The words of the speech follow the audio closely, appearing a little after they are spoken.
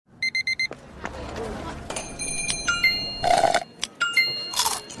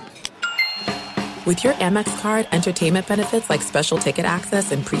With your Amex card, entertainment benefits like special ticket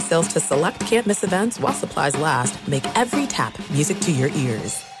access and pre-sales to select can't-miss events while supplies last make every tap music to your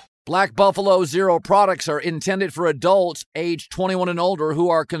ears. Black Buffalo Zero products are intended for adults age 21 and older who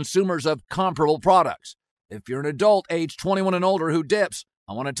are consumers of comparable products. If you're an adult age 21 and older who dips,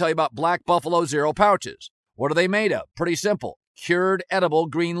 I want to tell you about Black Buffalo Zero pouches. What are they made of? Pretty simple. Cured edible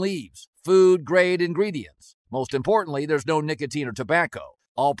green leaves, food-grade ingredients. Most importantly, there's no nicotine or tobacco.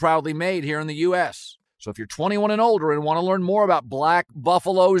 All proudly made here in the U.S. So if you're 21 and older and want to learn more about Black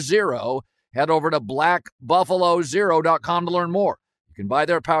Buffalo Zero, head over to blackbuffalozero.com to learn more. You can buy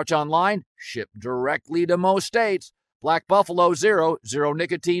their pouch online, shipped directly to most states. Black Buffalo Zero, zero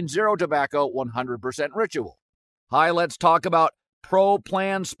nicotine, zero tobacco, 100% ritual. Hi, let's talk about Pro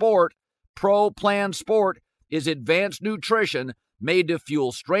Plan Sport. Pro Plan Sport is advanced nutrition made to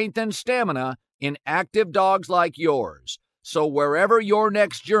fuel strength and stamina in active dogs like yours. So wherever your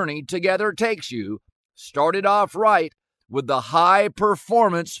next journey together takes you, start it off right with the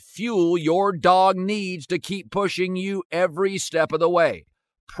high-performance fuel your dog needs to keep pushing you every step of the way.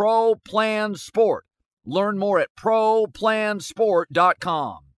 Pro Plan Sport. Learn more at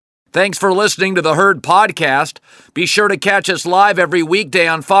ProPlansport.com. Thanks for listening to the Herd Podcast. Be sure to catch us live every weekday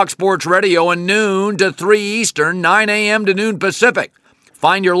on Fox Sports Radio at noon to 3 Eastern, 9 a.m. to noon Pacific.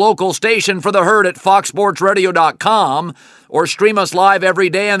 Find your local station for the Herd at foxsportsradio.com or stream us live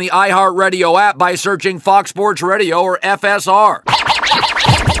every day on the iHeartRadio app by searching Fox Sports Radio or FSR. Now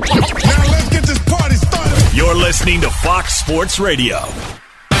let's get this party started. You're listening to Fox Sports Radio.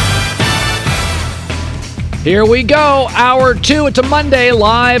 Here we go, Hour 2. It's a Monday,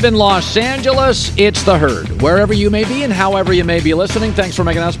 live in Los Angeles. It's the Herd. Wherever you may be and however you may be listening, thanks for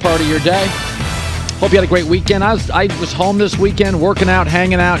making us part of your day. Hope you had a great weekend. I was home this weekend, working out,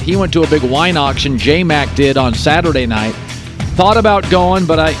 hanging out. He went to a big wine auction, J-Mac did, on Saturday night. Thought about going,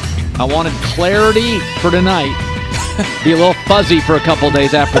 but I wanted clarity for tonight. Be a little fuzzy for a couple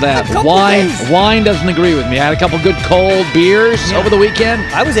days after that. Wine doesn't agree with me. I had a couple good cold beers over the weekend.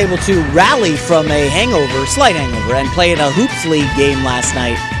 I was able to rally from a hangover, slight hangover, and play in a Hoops League game last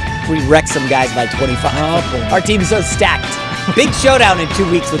night. We wrecked some guys by 25. Oh, our team is so stacked. Big showdown in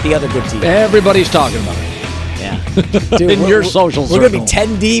 2 weeks with the other good team. Everybody's talking about it. Yeah. Dude, in your social circle. We're going to be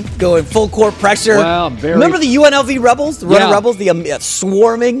 10 deep, going full court pressure. Well, remember the UNLV Rebels? The Runner Rebels? The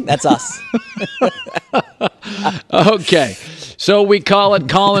swarming? That's us. Okay. So we call it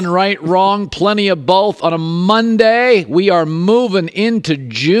Colin Right, Wrong, plenty of both on a Monday. We are moving into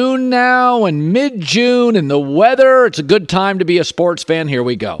June now and mid-June and the weather. It's a good time to be a sports fan. Here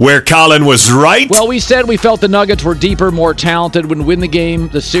we go. Where Colin was right. Well, we said we felt the Nuggets were deeper, more talented, would win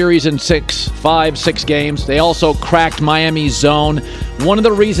the series in 6 games. They also cracked Miami's zone. One of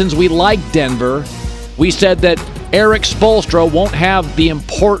the reasons we like Denver, we said that Eric Spoelstra won't have the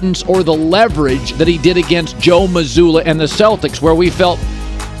importance or the leverage that he did against Joe Mazzulla and the Celtics, where we felt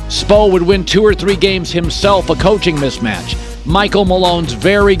Spo would win 2 or 3 games himself, a coaching mismatch. Michael Malone's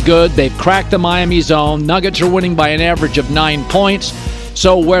very good. They've cracked the Miami zone. Nuggets are winning by an average of 9 points.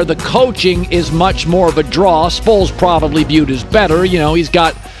 So where the coaching is much more of a draw, Spoel's probably viewed as better. You know, he's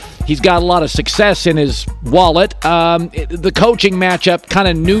got a lot of success in his wallet. The coaching matchup kind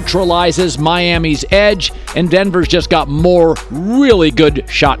of neutralizes Miami's edge, and Denver's just got more really good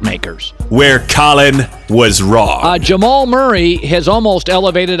shot makers. Where Colin was wrong. Jamal Murray has almost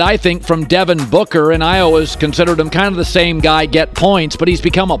elevated, I think, from Devin Booker, and I always considered him kind of the same guy, get points, but he's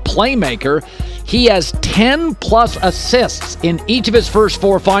become a playmaker. He has 10-plus assists in each of his first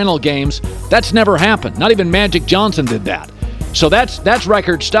 4 final games. That's never happened. Not even Magic Johnson did that. So that's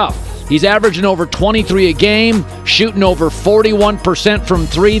record stuff. He's averaging over 23 a game, shooting over 41% from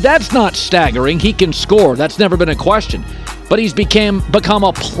 3. That's not staggering. He can score. That's never been a question. But he's become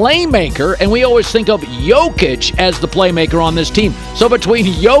a playmaker, and we always think of Jokic as the playmaker on this team. So between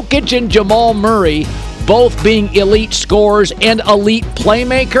Jokic and Jamal Murray, both being elite scorers and elite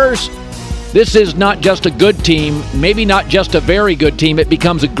playmakers, this is not just a good team, maybe not just a very good team. It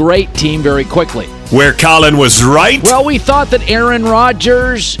becomes a great team very quickly. Where Colin was right? Well, we thought that Aaron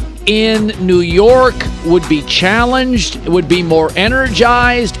Rodgers in New York would be challenged, would be more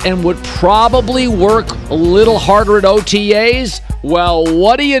energized, and would probably work a little harder at OTAs. Well,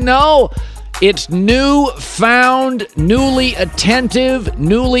 what do you know? It's newfound, newly attentive,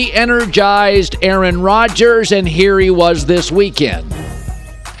 newly energized Aaron Rodgers, and here he was this weekend.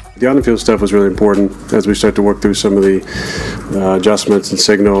 The on-the-field stuff was really important as we start to work through some of the adjustments and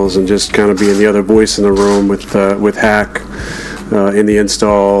signals and just kind of being the other voice in the room with Hack in the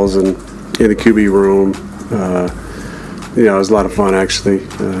installs and in the QB room. It was a lot of fun, actually.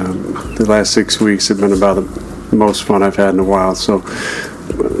 The last 6 weeks have been about the most fun I've had in a while. So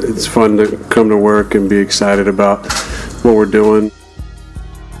it's fun to come to work and be excited about what we're doing.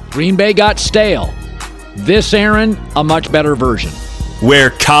 Green Bay got stale. This Aaron, a much better version.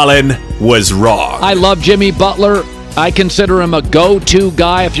 Where Colin was wrong. I love Jimmy Butler. I consider him a go-to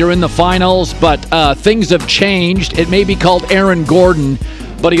guy if you're in the finals, but things have changed. It may be called Aaron Gordon,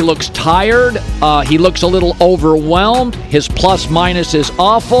 but he looks tired. He looks a little overwhelmed. His plus-minus is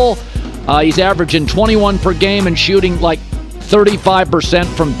awful. He's averaging 21 per game and shooting like 35%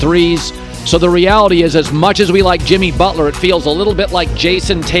 from threes. So the reality is, as much as we like Jimmy Butler, it feels a little bit like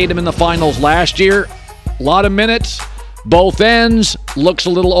Jason Tatum in the finals last year. A lot of minutes, both ends, looks a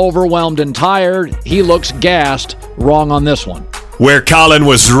little overwhelmed and tired. He looks gassed. Wrong on this one. Where Colin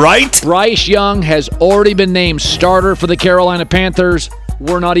was right. Bryce Young has already been named starter for the Carolina Panthers.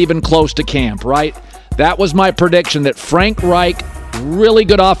 We're not even close to camp, right? That was my prediction, that Frank Reich, really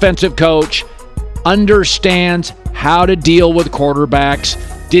good offensive coach, understands how to deal with quarterbacks,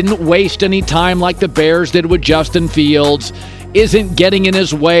 didn't waste any time like the Bears did with Justin Fields, isn't getting in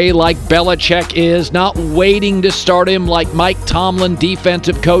his way like Belichick is, not waiting to start him like Mike Tomlin,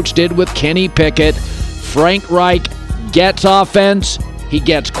 defensive coach, did with Kenny Pickett. Frank Reich gets offense, he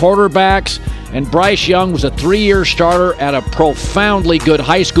gets quarterbacks, and Bryce Young was a 3-year starter at a profoundly good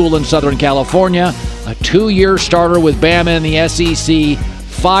high school in Southern California, a 2-year starter with Bama in the SEC,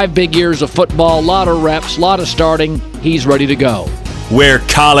 5 big years of football, a lot of reps, a lot of starting. He's ready to go. Where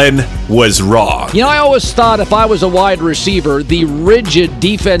Colin was wrong. You know, I always thought if I was a wide receiver, the rigid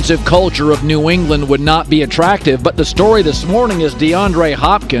defensive culture of New England would not be attractive, but the story this morning is DeAndre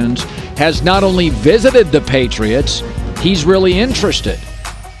Hopkins has not only visited the Patriots, he's really interested.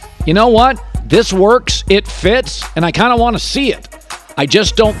 You know what? This works, it fits, and I kind of want to see it. I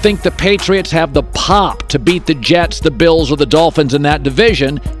just don't think the Patriots have the pop to beat the Jets, the Bills, or the Dolphins in that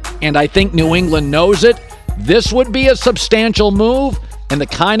division, and I think New England knows it. This would be a substantial move, and the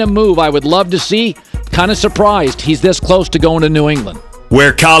kind of move I would love to see. Kind of surprised he's this close to going to New England.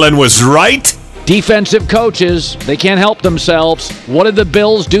 Where Colin was right. Defensive coaches, they can't help themselves. What did the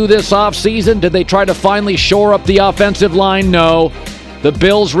Bills do this offseason? Did they try to finally shore up the offensive line? No. The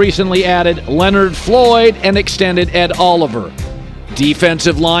Bills recently added Leonard Floyd and extended Ed Oliver.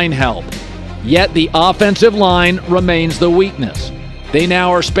 Defensive line help. Yet the offensive line remains the weakness. They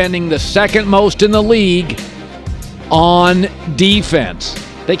now are spending the second most in the league on defense.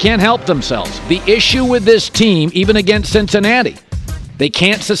 They can't help themselves. The issue with this team, even against Cincinnati, they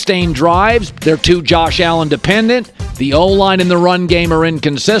can't sustain drives. They're too Josh Allen dependent. The O-line and the run game are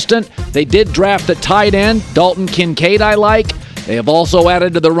inconsistent. They did draft a tight end, Dalton Kincaid, I like. They have also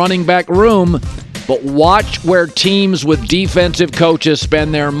added to the running back room. But watch where teams with defensive coaches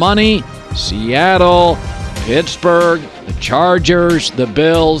spend their money. Seattle, Pittsburgh, the Chargers, the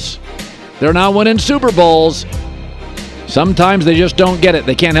Bills. They're not winning Super Bowls. Sometimes they just don't get it.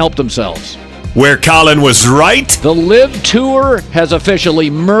 They can't help themselves. Where Colin was right. The LIV Tour has officially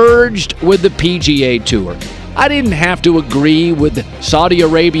merged with the PGA Tour. I didn't have to agree with Saudi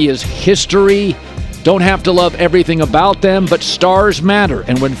Arabia's history. Don't have to love everything about them, but stars matter.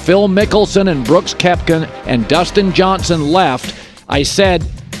 And when Phil Mickelson and Brooks Koepka and Dustin Johnson left, I said,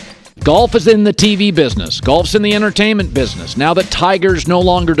 golf is in the TV business. Golf's in the entertainment business. Now that Tiger's no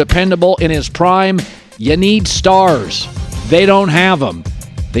longer dependable in his prime, you need stars. They don't have them.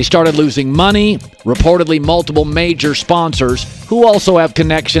 They started losing money. Reportedly, multiple major sponsors who also have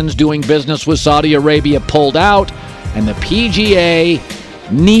connections doing business with Saudi Arabia pulled out, and the PGA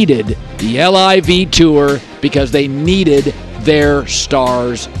needed the LIV Tour because they needed their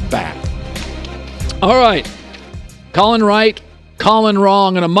stars back. All right. Colin right, Colin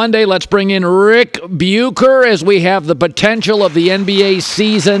wrong. On a Monday, let's bring in Rick Bucher as we have the potential of the NBA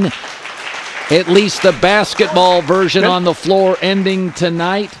season, at least the basketball version on the floor, ending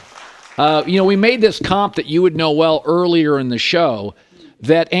tonight. We made this comp that you would know well earlier in the show,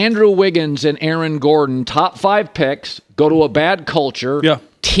 that Andrew Wiggins and Aaron Gordon, top 5 picks, go to a bad culture. Yeah.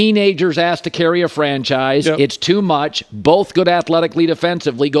 Teenagers asked to carry a franchise. Yep. It's too much. Both good athletically,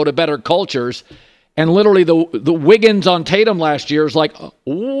 defensively, go to better cultures. And literally the Wiggins on Tatum last year is like,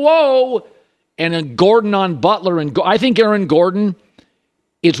 whoa. And then Gordon on Butler. And I think Aaron Gordon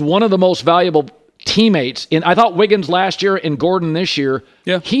is one of the most valuable teammates. I thought Wiggins last year and Gordon this year,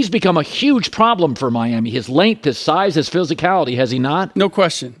 he's become a huge problem for Miami. His length, his size, his physicality, has he not? No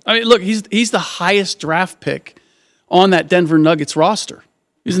question. I mean, look, he's the highest draft pick on that Denver Nuggets roster.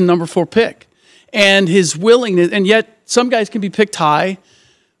 He's the number 4 pick. And his willingness, and yet some guys can be picked high,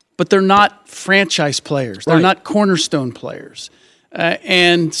 but they're not franchise players. They're not cornerstone players.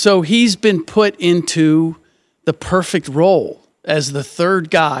 And so he's been put into the perfect role as the third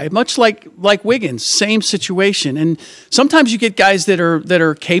guy, much like Wiggins, same situation. And sometimes you get guys that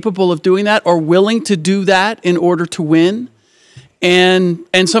are capable of doing that or willing to do that in order to win. And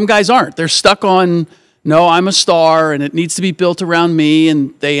some guys aren't. They're stuck on, no, I'm a star and it needs to be built around me,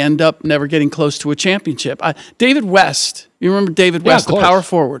 and they end up never getting close to a championship. David West, you remember David West, the power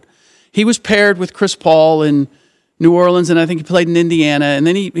forward? He was paired with Chris Paul in New Orleans, and I think he played in Indiana, and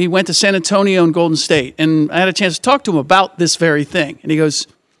then he went to San Antonio and Golden State. And I had a chance to talk to him about this very thing. And he goes,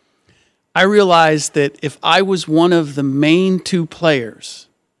 I realized that if I was one of the main two players,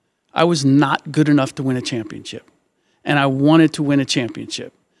 I was not good enough to win a championship. And I wanted to win a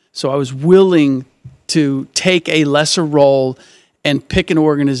championship. So I was willing to take a lesser role and pick an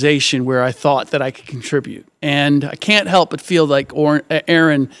organization where I thought that I could contribute. And I can't help but feel like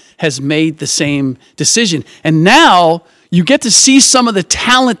Aaron has made the same decision. And now you get to see some of the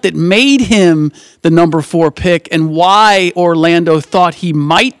talent that made him the number 4 pick and why Orlando thought he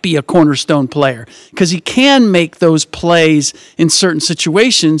might be a cornerstone player. Because he can make those plays in certain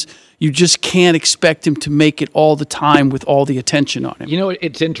situations. You just can't expect him to make it all the time with all the attention on him. You know,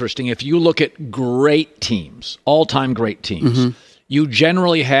 it's interesting. If you look at great teams, all-time great teams, you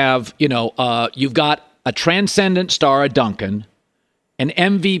generally have, you've got a transcendent star, a Duncan, an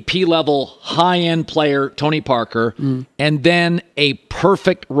MVP level high-end player, Tony Parker, and then a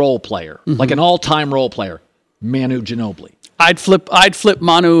perfect role player, like an all-time role player, Manu Ginobili. I'd flip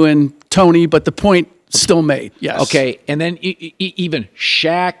Manu and Tony, but the point still made, yes. Okay, and then even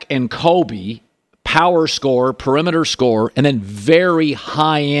Shaq and Kobe, power scorer, perimeter scorer, and then very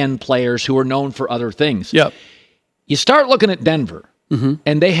high-end players who are known for other things. Yep. You start looking at Denver,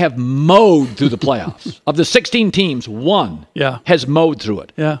 and they have mowed through the playoffs. Of the 16 teams, one has mowed through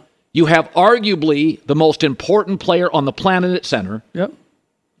it. Yeah. You have arguably the most important player on the planet at center. Yep.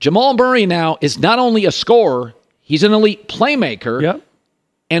 Jamal Murray now is not only a scorer, he's an elite playmaker. Yep.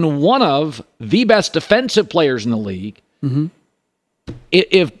 And one of the best defensive players in the league.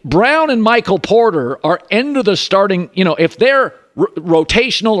 If Brown and Michael Porter are end of the starting, if they're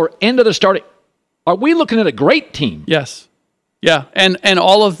rotational or end of the starting, are we looking at a great team? Yes. Yeah, and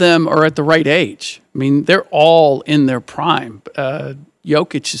all of them are at the right age. I mean, they're all in their prime.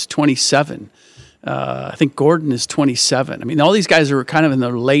 Jokic is 27. I think Gordon is 27. I mean, all these guys are kind of in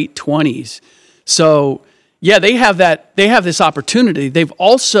their late 20s. So, yeah, they have that. They have this opportunity. They've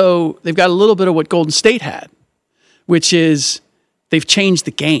got a little bit of what Golden State had, which is they've changed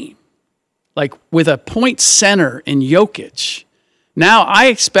the game. Like with a point center in Jokic, now I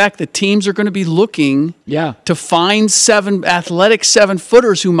expect that teams are going to be looking to find athletic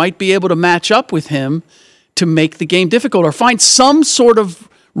 7-footers who might be able to match up with him to make the game difficult, or find some sort of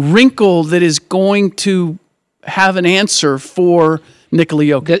wrinkle that is going to have an answer for Nikola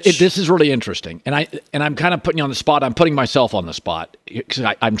Jokic. This is really interesting, and I'm kind of putting you on the spot. I'm putting myself on the spot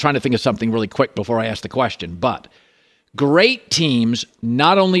because I'm trying to think of something really quick before I ask the question. But great teams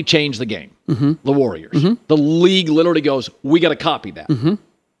not only change the game, the Warriors, the league literally goes, we got to copy that.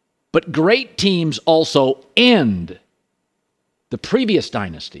 But great teams also end the previous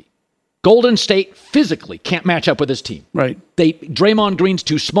dynasty. Golden State physically can't match up with this team. Right. Draymond Green's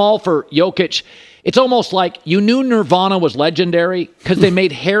too small for Jokic. It's almost like you knew Nirvana was legendary because they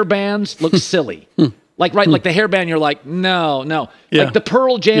made hair bands look silly. Like the hairband, you're like, no. Yeah. Like the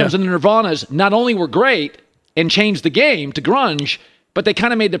Pearl Jams and the Nirvanas not only were great and changed the game to grunge, but they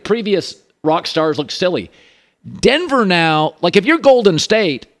kind of made the previous rock stars look silly. Denver now, like if you're Golden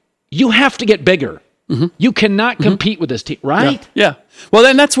State, you have to get bigger. You cannot compete with this team, right? Yeah. Well,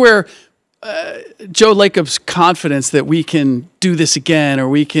 then that's where Joe Lacob's confidence that we can do this again or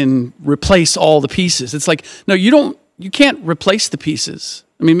we can replace all the pieces. It's like, no, you can't replace the pieces.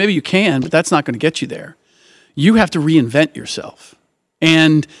 I mean, maybe you can, but that's not going to get you there. You have to reinvent yourself.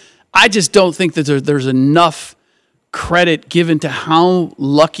 And I just don't think that there's enough credit given to how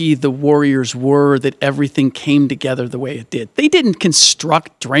lucky the Warriors were that everything came together the way it did. They didn't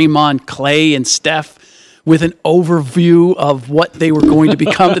construct Draymond, Clay, and Steph with an overview of what they were going to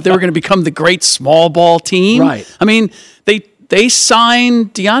become, that they were going to become the great small ball team. Right. I mean, they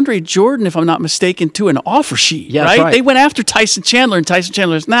signed DeAndre Jordan, if I'm not mistaken, to an offer sheet, right? They went after Tyson Chandler, and Tyson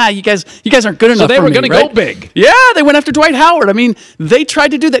Chandler's, you guys aren't good enough so they for were me, going to go big. Yeah, they went after Dwight Howard. I mean, they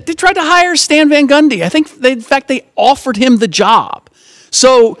tried to do that. They tried to hire Stan Van Gundy. I think, in fact, they offered him the job.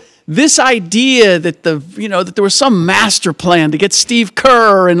 So this idea that that there was some master plan to get Steve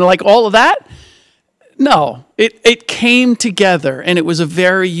Kerr and like all of that, no, it came together, and it was a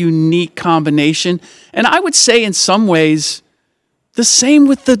very unique combination. And I would say, in some ways, the same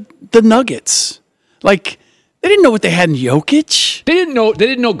with the Nuggets. Like, the Nuggets, They didn't know what they had in Jokic. They didn't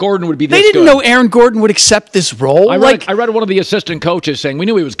know Gordon would be this They didn't good. know Aaron Gordon would accept this role. I read one of the assistant coaches saying we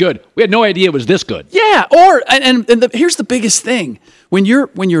knew he was good. We had no idea it was this good. Yeah, here's the biggest thing: when your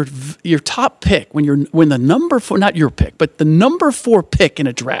top pick, when the number 4, not your pick, but the number 4 pick in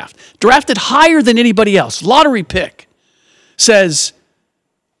a draft, drafted higher than anybody else, lottery pick, says,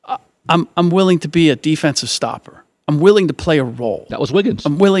 I'm willing to be a defensive stopper. I'm willing to play a role. That was Wiggins.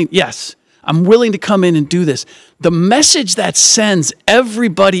 I'm willing to come in and do this. The message that sends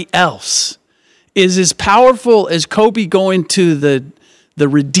everybody else is as powerful as Kobe going to the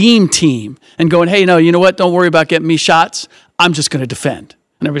redeem team and going, hey, no, you know what? Don't worry about getting me shots. I'm just going to defend.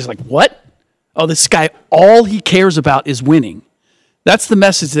 And everybody's like, what? Oh, this guy, all he cares about is winning. That's the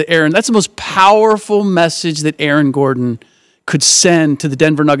message that's the most powerful message that Aaron Gordon could send to the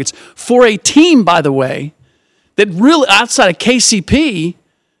Denver Nuggets for a team, by the way, that really, outside of KCP,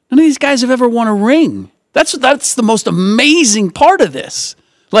 none of these guys have ever won a ring. That's the most amazing part of this.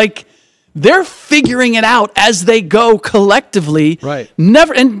 Like, they're figuring it out as they go collectively. Right.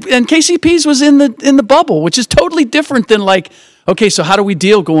 Never and KCP's was in the bubble, which is totally different than like, okay, so how do we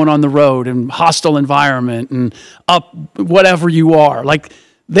deal going on the road and hostile environment and up whatever you are? Like,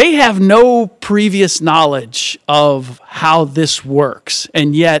 they have no previous knowledge of how this works,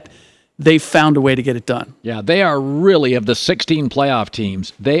 and yet they've found a way to get it done. Yeah, they are really, of the 16 playoff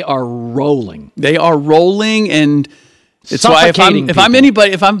teams, they are rolling. They are rolling, and it's why if I'm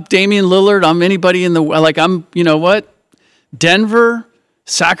anybody, if I'm Damian Lillard, I'm anybody in the, like, I'm, you know what? Denver,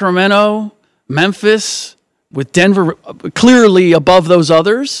 Sacramento, Memphis, with Denver clearly above those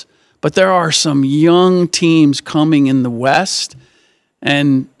others, but there are some young teams coming in the West,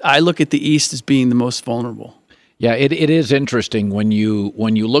 and I look at the East as being the most vulnerable. Yeah, it is interesting when you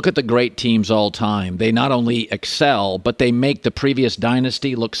look at the great teams all time. They not only excel, but they make the previous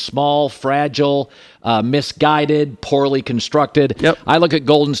dynasty look small, fragile, misguided, poorly constructed. Yep. I look at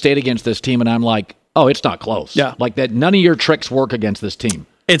Golden State against this team, and I'm like, oh, it's not close. Yeah. Like that. None of your tricks work against this team.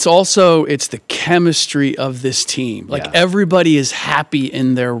 It's the chemistry of this team. Like, everybody is happy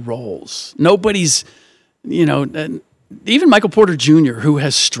in their roles. Nobody's, even Michael Porter Jr., who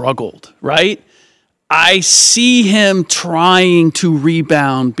has struggled, right? I see him trying to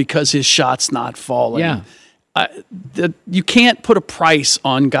rebound because his shot's not falling. Yeah. You can't put a price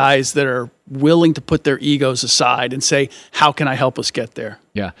on guys that are willing to put their egos aside and say, how can I help us get there?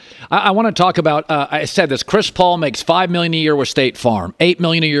 Yeah. I want to talk about, I said this, Chris Paul makes $5 million a year with State Farm, $8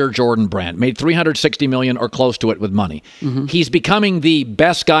 million a year Jordan Brand, made $360 million or close to it with money. Mm-hmm. He's becoming the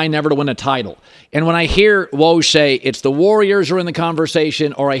best guy never to win a title. And when I hear Woj say it's the Warriors are in the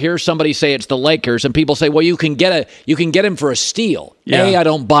conversation, or I hear somebody say it's the Lakers, and people say, well, you can get him for a steal. Yeah. I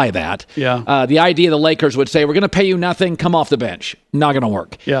don't buy that. Yeah. The idea the Lakers would say, we're going to pay you nothing, come off the bench. Not going to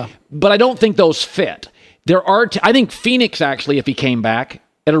work. Yeah. But I don't think those fit. I think Phoenix, actually, if he came back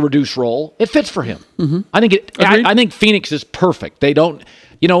at a reduced role, it fits for him. Mm-hmm. I think Phoenix is perfect. They don't,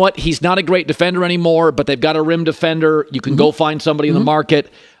 you know what? He's not a great defender anymore, but they've got a rim defender. You can go find somebody in the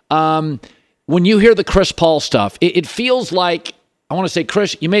market. When you hear the Chris Paul stuff, it feels like, I want to say,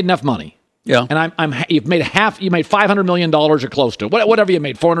 Chris, you made enough money. Yeah. And you made $500 million or close to it. Whatever you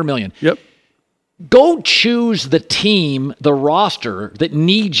made, $400 million. Yep. Go choose the team, the roster that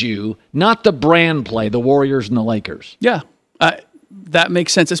needs you, not the brand play, the Warriors and the Lakers. Yeah. That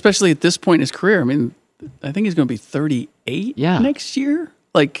makes sense, especially at this point in his career. I mean, I think he's going to be 38 next year.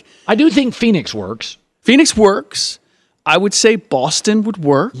 Like, I do think Phoenix works. Phoenix works. I would say Boston would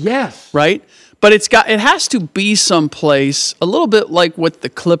work. Yes. Right? But it has to be someplace a little bit like what the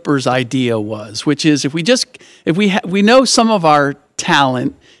Clippers' idea was, which is if we know some of our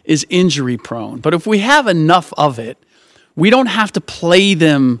talent is injury prone, but if we have enough of it, we don't have to play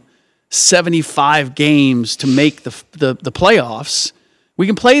them 75 games to make the playoffs. We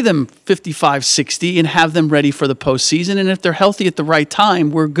can play them 55, 60 and have them ready for the postseason. And if they're healthy at the right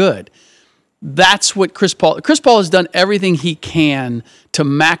time, we're good. That's what Chris Paul has done everything he can to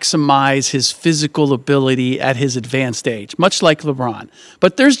maximize his physical ability at his advanced age, much like LeBron.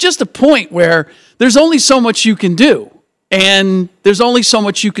 But there's just a point where there's only so much you can do, and there's only so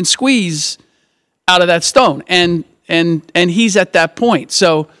much you can squeeze out of that stone. And he's at that point.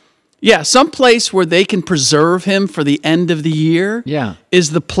 So, yeah, some place where they can preserve him for the end of the year is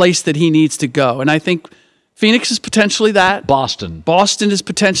the place that he needs to go. And I think Phoenix is potentially that. Boston is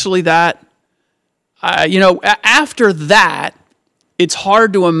potentially that. After that, it's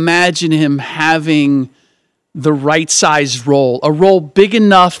hard to imagine him having the right sized role, a role big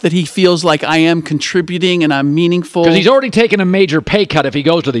enough that he feels like I am contributing and I'm meaningful. Because he's already taken a major pay cut if he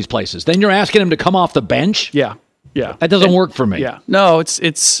goes to these places. Then you're asking him to come off the bench? Yeah. That doesn't work for me. Yeah. No,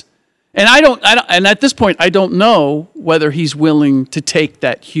 it's And I don't, and at this point, I don't know whether he's willing to take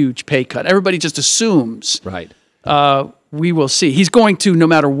that huge pay cut. Everybody just assumes. Right. We will see. He's going to no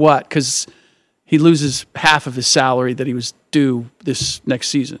matter what, because he loses half of his salary that he was due this next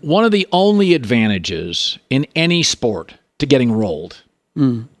season. One of the only advantages in any sport to getting rolled,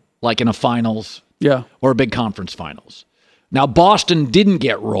 like in a finals or a big conference finals. Now, Boston didn't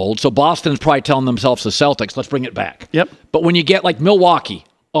get rolled, so Boston's probably telling themselves, the Celtics, let's bring it back. Yep. But when you get like Milwaukee,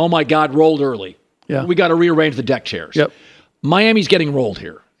 oh my God, rolled early. Yeah. We got to rearrange the deck chairs. Yep. Miami's getting rolled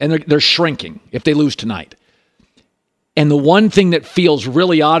here, and they're shrinking if they lose tonight. And the one thing that feels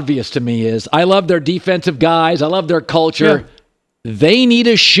really obvious to me is I love their defensive guys. I love their culture. Yeah. They need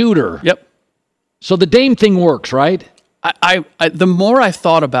a shooter. Yep. So the Dame thing works, right? I the more I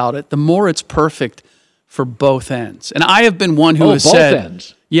thought about it, the more it's perfect for both ends. And I have been one who has both said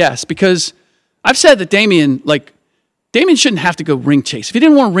ends. Yes, because I've said that Damian shouldn't have to go ring chase. If he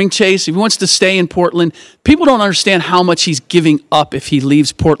didn't want to ring chase, if he wants to stay in Portland, people don't understand how much he's giving up if he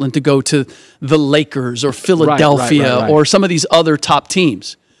leaves Portland to go to the Lakers or Philadelphia right. or some of these other top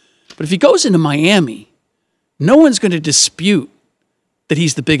teams. But if he goes into Miami, no one's going to dispute that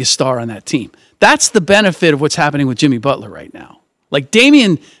he's the biggest star on that team. That's the benefit of what's happening with Jimmy Butler right now. Like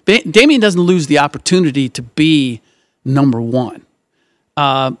Damian doesn't lose the opportunity to be number one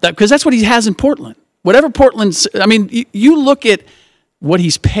because that's what he has in Portland. Whatever Portland's, I mean, you look at what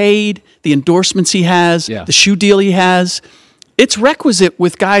he's paid, the endorsements he has, the shoe deal he has. It's requisite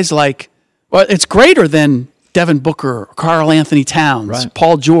with guys like, well, it's greater than Devin Booker, Karl Anthony Towns,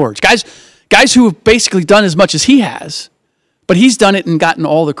 Paul George, guys who have basically done as much as he has, but he's done it and gotten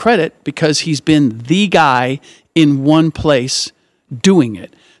all the credit because he's been the guy in one place doing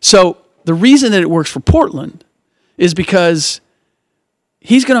it. So the reason that it works for Portland is because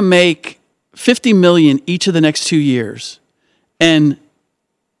he's going to make $50 million each of the next 2 years, and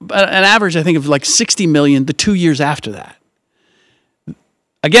an average, I think, of like $60 million the 2 years after that.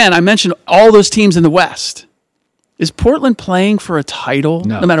 Again, I mentioned all those teams in the West. Is Portland playing for a title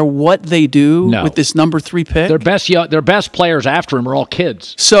no matter what they do with this number 3 pick? Their best players after him are all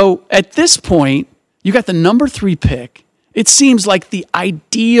kids. So at this point, you got the number 3 pick. It seems like the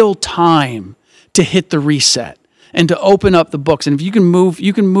ideal time to hit the reset and to open up the books. And if you can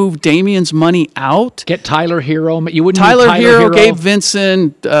move Damian's money out. Get Tyler Hero. You wouldn't Tyler need Hero, Gabe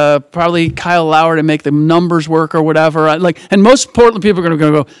Vincent, probably Kyle Lowry to make the numbers work or whatever. And most Portland people are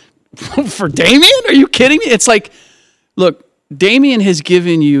going to go, for Damian? Are you kidding me? It's like, look, Damian has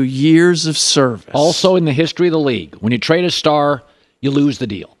given you years of service. Also in the history of the league, when you trade a star, you lose the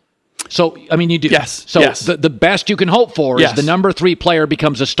deal. So, I mean, you do. Yes. So the best you can hope for is the number 3 player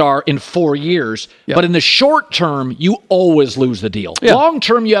becomes a star in 4 years. Yep. But in the short term, you always lose the deal. Yep. Long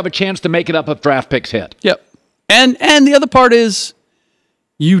term, you have a chance to make it up if draft picks hit. Yep. And the other part is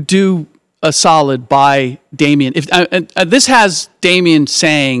you do a solid by Damian. If this has Damian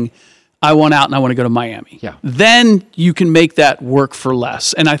saying, I want out and I want to go to Miami. Yeah. Then you can make that work for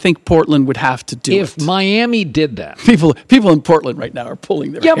less. And I think Portland would have to do it. If Miami did that. People in Portland right now are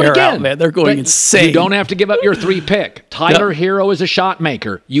pulling their hair out, man. They're going insane. You don't have to give up your 3 pick. Tyler Hero is a shot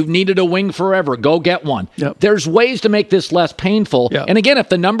maker. You've needed a wing forever. Go get one. Yep. There's ways to make this less painful. Yep. And again, if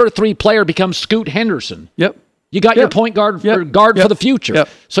the number 3 player becomes Scoot Henderson. Yep. You got your point guard for the future. Yep.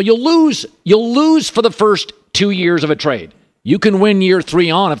 So you'll lose for the first 2 years of a trade. You can win year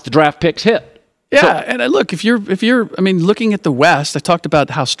 3 on if the draft picks hit. Yeah, and look, if you're, looking at the West, I talked about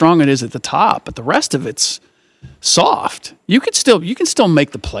how strong it is at the top, but the rest of it's soft. You can still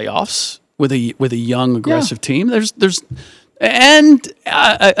make the playoffs with a young aggressive team. Again,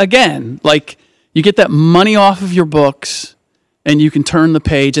 like you get that money off of your books, and you can turn the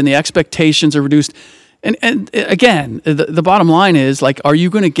page, and the expectations are reduced. And again, the bottom line is like, are you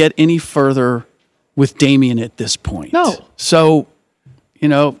going to get any further with Damian at this point? No. So,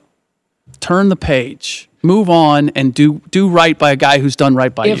 turn the page, move on, and do right by a guy who's done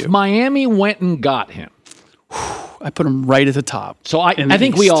right by you. If Miami went and got him, I put him right at the top. So I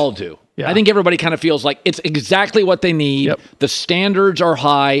think we all do. Yeah. I think everybody kind of feels like it's exactly what they need. Yep. The standards are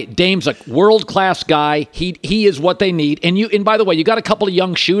high. Dame's a world-class guy. He is what they need. And by the way, you got a couple of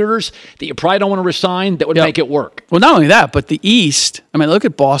young shooters that you probably don't want to resign that would make it work. Well, not only that, but the East. I mean, look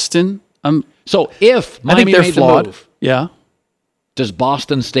at Boston. So if Miami made flawed. The move, does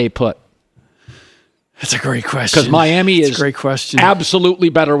Boston stay put? That's a great question. Because Miami is a great question. Absolutely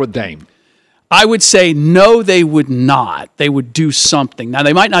better with Dame. I would say no, they would not. They would do something. Now,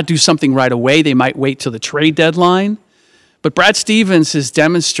 they might not do something right away. They might wait till the trade deadline. But Brad Stevens has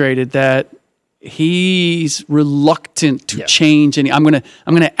demonstrated that he's reluctant to change any. I'm gonna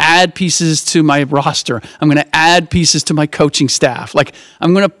add pieces to my roster. I'm gonna add pieces to my coaching staff. Like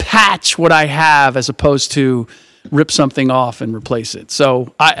I'm gonna patch what I have as opposed to rip something off and replace it.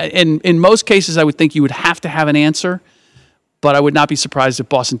 So in most cases, I would think you would have to have an answer, but I would not be surprised if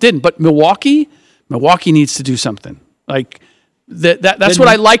Boston didn't. But Milwaukee needs to do something. Like that's what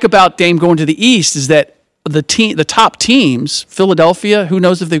I like about Dame going to the East is that the top teams, Philadelphia, who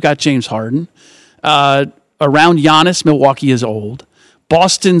knows if they've got James Harden. Around Giannis, Milwaukee is old.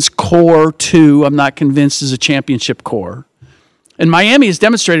 Boston's core, too, I'm not convinced is a championship core. And Miami has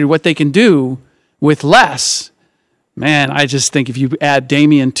demonstrated what they can do with less. Man, I just think if you add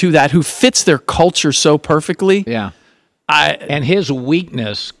Damian to that, who fits their culture so perfectly. Yeah. And his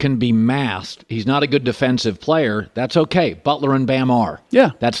weakness can be masked. He's not a good defensive player. That's okay. Butler and Bam are.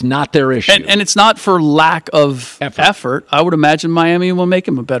 Yeah. That's not their issue. And it's not for lack of effort. I would imagine Miami will make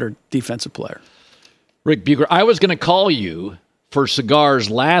him a better defensive player. Rick Bucher, I was going to call you for cigars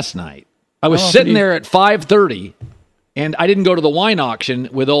last night. I was sitting there at 5:30, and I didn't go to the wine auction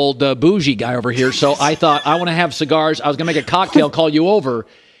with old bougie guy over here, so I thought, I want to have cigars. I was going to make a cocktail, call you over.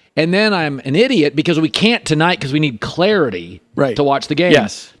 And then I'm an idiot because we can't tonight because we need clarity to watch the game.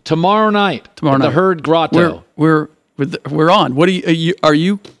 Yes. Tomorrow night. The Herd Grotto. We're on. What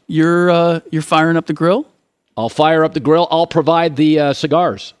you're firing up the grill? I'll fire up the grill. I'll provide the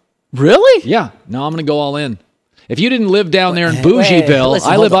cigars. Really? Yeah. No, I'm going to go all in. If you didn't live down there in Bougieville,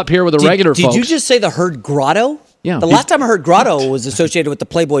 I live up here with the regular folks. Did you just say the Herd Grotto? Yeah. The last time I heard Grotto was associated with the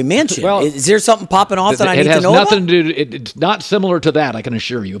Playboy Mansion. Well, is there something popping off that I need to know about? It has nothing to do. It's not similar to that, I can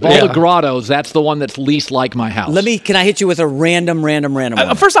assure you. Of all the grottos, that's the one that's least like my house. Can I hit you with a random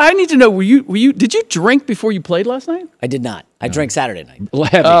one? First, I need to know, did you drink before you played last night? I did not. I drank Saturday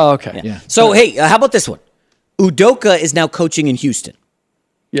night. Heavy. Oh, okay. Yeah. So, hey, how about this one? Udoka is now coaching in Houston.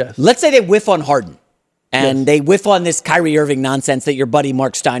 Yes. Let's say they whiff on Harden. And they whiff on this Kyrie Irving nonsense that your buddy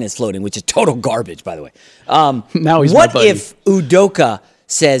Mark Stein is floating, which is total garbage, by the way. Now he's what if Udoka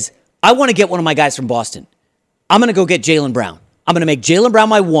says, I want to get one of my guys from Boston. I'm going to go get Jaylen Brown. I'm going to make Jaylen Brown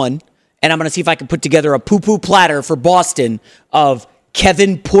my one, and I'm going to see if I can put together a poo-poo platter for Boston of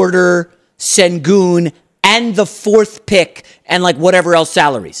Kevin Porter, Sengun, and the 4th pick, and like whatever else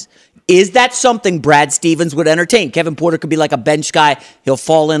salaries. Is that something Brad Stevens would entertain? Kevin Porter could be like a bench guy. He'll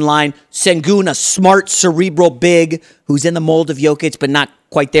fall in line. Sengun, a smart, cerebral big who's in the mold of Jokic, but not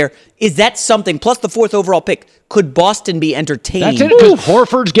quite there. Is that something? Plus the 4th overall pick. Could Boston be entertained? That's it, because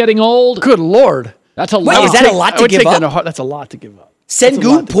Horford's getting old. Good Lord. That's a lot. Wait, is that a lot to give up? That's a lot to give up.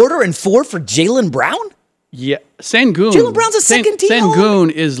 Sengun, Porter, and 4 for Jaylen Brown? Yeah. Sengun. Jaylen Brown's a second-team Sengun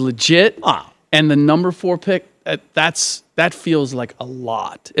is legit. And the number 4 pick, that feels like a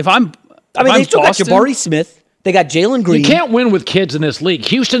lot. If they still got Jabari Smith. They got Jalen Green. You can't win with kids in this league.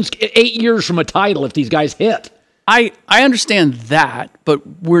 Houston's 8 years from a title if these guys hit. I understand that, but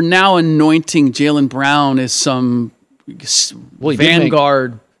we're now anointing Jaylen Brown as some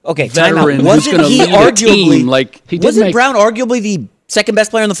vanguard veteran who's going to lead a team. Wasn't Brown arguably the second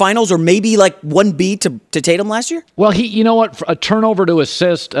best player in the finals, or maybe like 1B to Tatum last year? Well, you know what? For a turnover to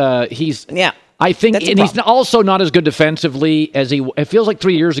assist, he's I think, and he's also not as good defensively as it feels like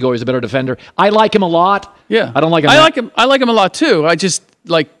 3 years ago he was a better defender. I like him a lot. Yeah. I don't like him. I like him a lot too. I just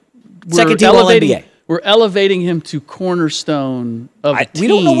second team All-NBA. We're elevating him to cornerstone of a team. We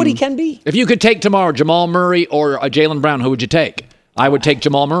don't know what he can be. If you could take tomorrow Jamal Murray or Jaylen Brown, who would you take? I would take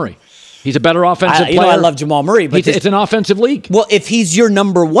Jamal Murray. He's a better offensive player. I love Jamal Murray, but it's an offensive league. Well, if he's your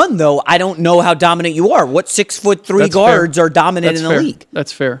number one, though, I don't know how dominant you are. What 6'3" guards are dominant in the league?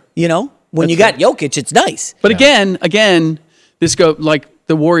 That's fair. You know? When you got Jokic, it's nice. But again, this go like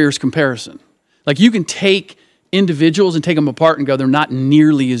the Warriors comparison. Like you can take individuals and take them apart and go, they're not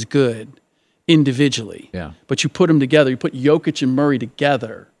nearly as good individually. Yeah. But you put them together. You put Jokic and Murray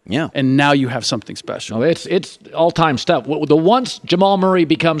together. Yeah. And now you have something special. No, it's all-time stuff. The once Jamal Murray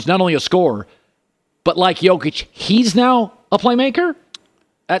becomes not only a scorer, but like Jokic, he's now a playmaker.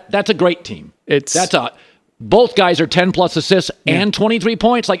 That's a great team. Both guys are 10-plus assists and 23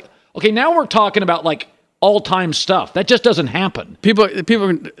 points. Like, okay, now we're talking about like all-time stuff. That just doesn't happen. People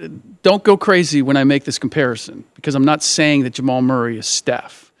don't go crazy when I make this comparison because I'm not saying that Jamal Murray is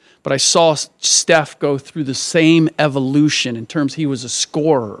Steph. But I saw Steph go through the same evolution in terms he was a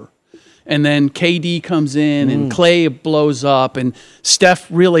scorer. And then KD comes in and Clay blows up. And Steph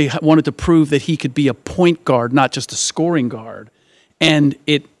really wanted to prove that he could be a point guard, not just a scoring guard. And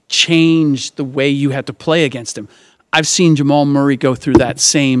it changed the way you had to play against him. I've seen Jamal Murray go through that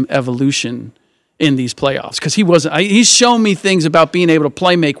same evolution in these playoffs because he's shown me things about being able to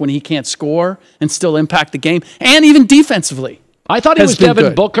play make when he can't score and still impact the game and even defensively. I thought he has was been Devin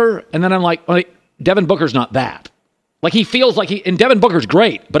good. Booker, and then I'm like, Devin Booker's not that. Like, he feels like and Devin Booker's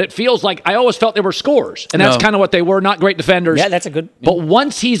great, but it feels like I always felt they were scorers, and that's kind of what they were, not great defenders. Yeah, that's a good. But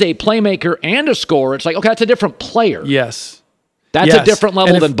once he's a playmaker and a scorer, it's like, okay, that's a different player. Yes. That's a different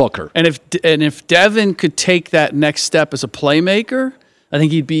level than Booker. And if Devin could take that next step as a playmaker, I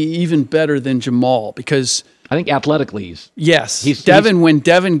think he'd be even better than Jamal because I think athletically when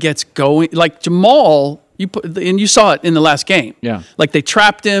Devin gets going, like Jamal, you saw it in the last game. Yeah. Like they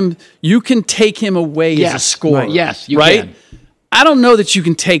trapped him. You can take him away as a scorer. Right. Yes, you right? can. I don't know that you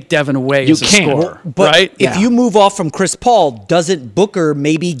can take Devin away as a scorer. But right? if you move off from Chris Paul, doesn't Booker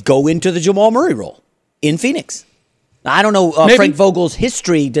maybe go into the Jamal Murray role in Phoenix? I don't know Frank Vogel's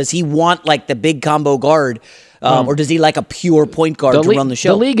history. Does he want like the big combo guard, or does he like a pure point guard to run the show?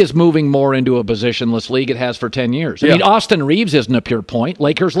 The league is moving more into a positionless league. It has for 10 years. I mean, Austin Reeves isn't a pure point.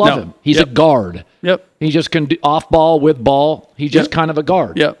 Lakers love him. He's a guard. Yep. He just can do off ball, with ball. He's just kind of a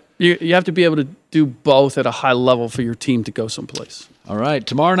guard. Yep. You have to be able to do both at a high level for your team to go someplace. All right.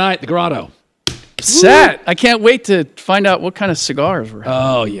 Tomorrow night, the Grotto. Set. I can't wait to find out what kind of cigars we're having.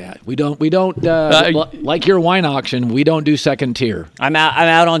 Oh yeah, we don't like your wine auction. We don't do second tier. I'm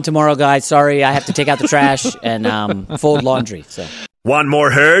out on tomorrow, guys. Sorry, I have to take out the trash and fold laundry. So. Want more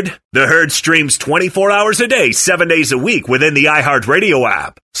Herd? The Herd streams 24 hours a day, 7 days a week within the iHeartRadio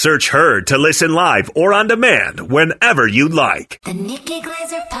app. Search Herd to listen live or on demand whenever you like. The Nikki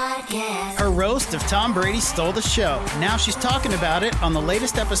Glaser Podcast. Her roast of Tom Brady stole the show. Now she's talking about it on the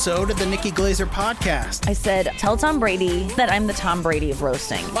latest episode of the Nikki Glaser Podcast. I said, tell Tom Brady that I'm the Tom Brady of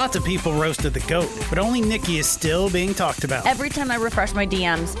roasting. Lots of people roasted the GOAT, but only Nikki is still being talked about. Every time I refresh my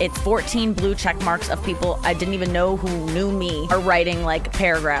DMs, it's 14 blue check marks of people I didn't even know who knew me are writing like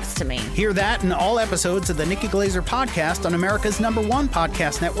paragraphs to me. Hear that in all episodes of the Nikki Glaser Podcast on America's #1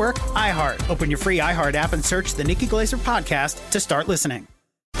 podcast network, iHeart. Open your free iHeart app and search the Nikki Glaser Podcast to start listening.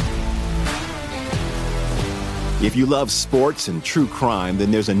 If you love sports and true crime,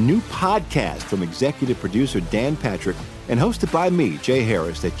 then there's a new podcast from executive producer Dan Patrick and hosted by me, Jay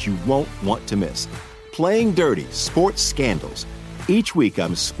Harris, that you won't want to miss. Playing Dirty: Sports Scandals. Each week,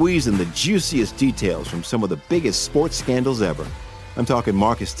 I'm squeezing the juiciest details from some of the biggest sports scandals ever. I'm talking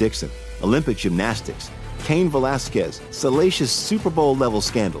Marcus Dixon, Olympic gymnastics, Cain Velasquez, salacious Super Bowl-level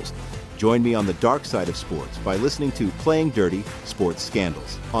scandals. Join me on the dark side of sports by listening to Playing Dirty: Sports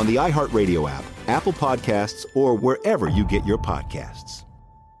Scandals on the iHeartRadio app, Apple Podcasts, or wherever you get your podcasts.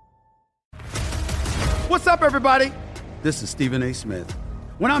 What's up, everybody? This is Stephen A. Smith.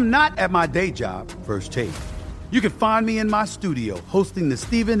 When I'm not at my day job, First Take, you can find me in my studio hosting the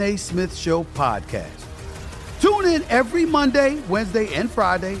Stephen A. Smith Show podcast. Tune in every Monday, Wednesday, and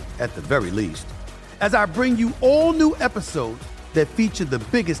Friday, at the very least, as I bring you all new episodes that feature the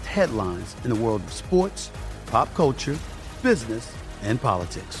biggest headlines in the world of sports, pop culture, business, and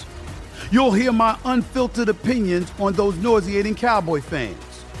politics. You'll hear my unfiltered opinions on those nauseating Cowboy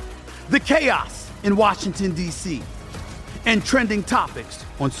fans, the chaos in Washington, D.C., and trending topics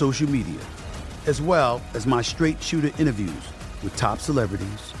on social media, as well as my straight shooter interviews with top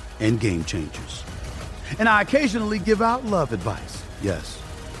celebrities and game changers. And I occasionally give out love advice. Yes,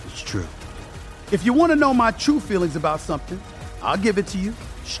 it's true. If you want to know my true feelings about something, I'll give it to you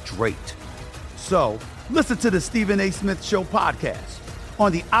straight. So, listen to the Stephen A. Smith Show podcast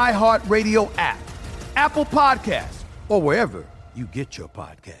on the iHeartRadio app, Apple Podcasts, or wherever you get your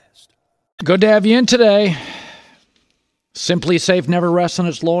podcast. Good to have you in today. Simply Safe never rests on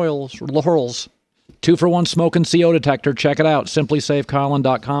its laurels. 2-for-1 smoke and CO detector. Check it out.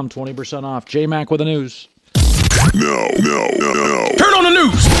 SimplySafeColin.com. 20% off. J-Mac with the news. No. Turn on the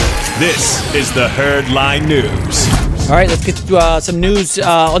news! This is the Herd Line News. All right, let's get to some news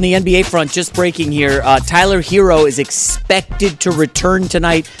on the NBA front. Just breaking here. Tyler Hero is expected to return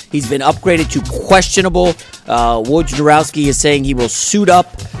tonight. He's been upgraded to questionable. Wojnarowski is saying he will suit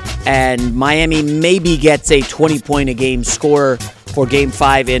up, and Miami maybe gets a 20-point-a-game scorer for Game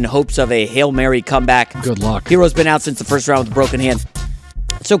 5 in hopes of a Hail Mary comeback. Good luck. Hero's been out since the first round with a broken hand.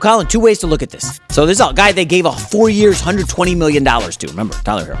 So, Colin, two ways to look at this. So, this is a guy they gave 4 years, $120 million to. Remember,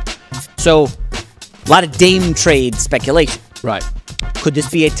 Tyler Hero. So, a lot of Dame trade speculation. Right. Could this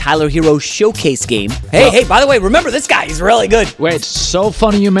be a Tyler Hero showcase game? Hey, by the way, remember this guy. He's really good. Wait, it's so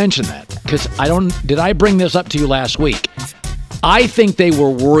funny you mentioned that, because did I bring this up to you last week? I think they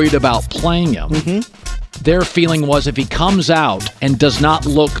were worried about playing him. Mm-hmm. Their feeling was if he comes out and does not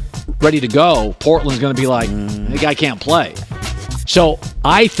look ready to go, Portland's going to be like, the guy can't play. So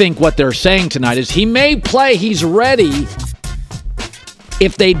I think what they're saying tonight is he may play, he's ready.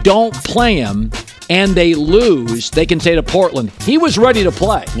 If they don't play him and they lose, they can say to Portland, he was ready to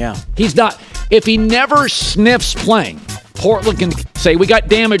play. Yeah. He's not. If he never sniffs playing, Portland can say, we got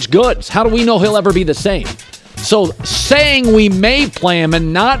damaged goods. How do we know he'll ever be the same? So saying we may play him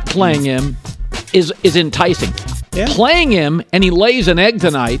and not playing him is enticing. Yeah. Playing him and he lays an egg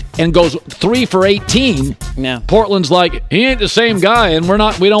tonight and goes 3 for 18. Yeah. Portland's like, he ain't the same guy, and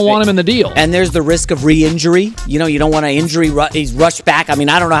we don't want him in the deal. And there's the risk of re-injury. You don't want an injury. He's rushed back. I mean,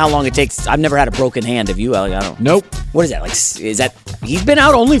 I don't know how long it takes. I've never had a broken hand. Have you? I don't. Nope. What is that? He's been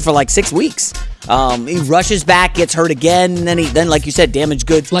out only for like 6 weeks. He rushes back, gets hurt again, and then like you said, damaged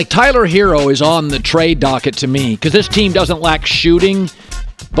goods. Like Tyler Hero is on the trade docket to me because this team doesn't lack shooting.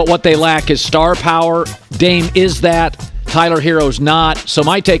 But what they lack is star power. Dame is that. Tyler Hero's not. So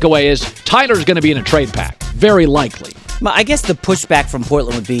my takeaway is Tyler's going to be in a trade pack. Very likely. I guess the pushback from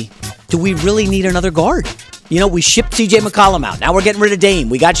Portland would be, do we really need another guard? We shipped C.J. McCollum out. Now we're getting rid of Dame.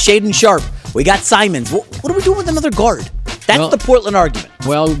 We got Shaedon Sharpe. We got Simons. What are we doing with another guard? That's the Portland argument.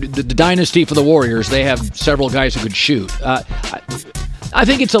 Well, the dynasty for the Warriors, they have several guys who could shoot. I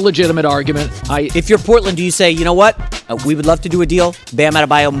think it's a legitimate argument. If you're Portland, do you say, you know what? We would love to do a deal. Bam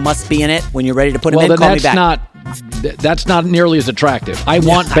Adebayo must be in it. When you're ready to put him in, call me back. That's not nearly as attractive. I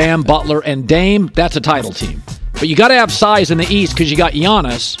want Bam, Butler, and Dame. That's a title team. But you got to have size in the East because you got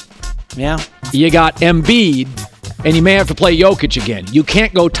Giannis. Yeah. You got Embiid, and you may have to play Jokic again. You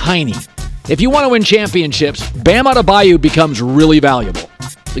can't go tiny. If you want to win championships, Bam Adebayo becomes really valuable.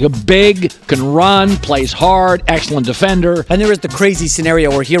 Like a big, can run, plays hard, excellent defender. And there is the crazy scenario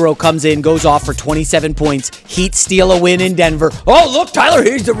where Hero comes in, goes off for 27 points, Heat steal a win in Denver. Oh, look, Tyler,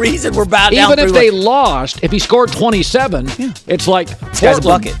 here's the reason we're bad down. Even if they lost, if he scored 27, it's like, this guy's a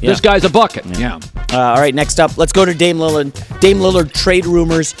bucket. This guy's a bucket. Yeah. All right, next up, let's go to Dame Lillard. Dame Lillard trade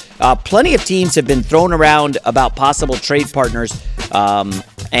rumors. Plenty of teams have been thrown around about possible trade partners.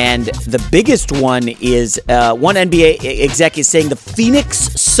 And the biggest one is one NBA exec is saying the Phoenix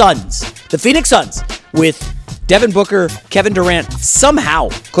Suns, with Devin Booker, Kevin Durant, somehow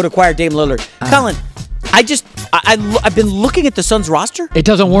could acquire Dame Lillard. Colin, I've been looking at the Suns roster. It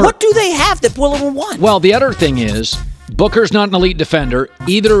doesn't work. What do they have that Portland will want? Well, the other thing is Booker's not an elite defender.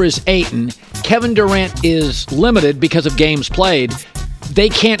 Either is Ayton. Kevin Durant is limited because of games played. They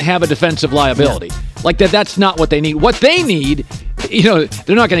can't have a defensive liability. Yeah. Like that's not what they need. What they need,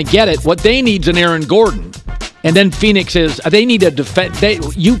 they're not going to get it. What they need is an Aaron Gordon. And then Phoenix they need a defense.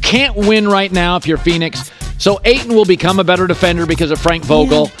 You can't win right now if you're Phoenix. So Ayton will become a better defender because of Frank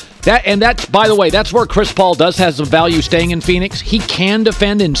Vogel. Yeah. That's, by the way, that's where Chris Paul has some value staying in Phoenix. He can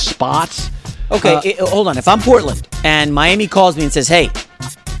defend in spots. Okay, hold on. If I'm Portland and Miami calls me and says, hey,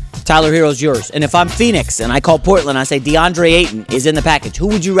 Tyler Hero's yours. And if I'm Phoenix and I call Portland, I say DeAndre Ayton is in the package. Who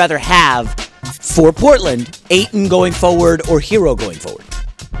would you rather have for Portland? Ayton going forward or Hero going forward?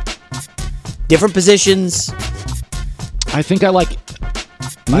 Different positions. I think I like...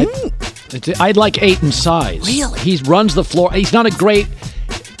 I'd like Ayton's size. Really? He runs the floor. He's not a great...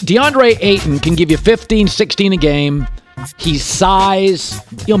 DeAndre Ayton can give you 15, 16 a game. He's size.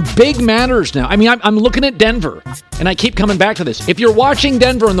 Big matters now. I mean, I'm looking at Denver, and I keep coming back to this. If you're watching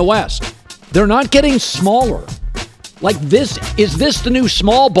Denver in the West, they're not getting smaller. Like this, is this the new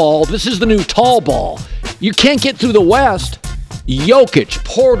small ball? This is the new tall ball. You can't get through the West. Jokic,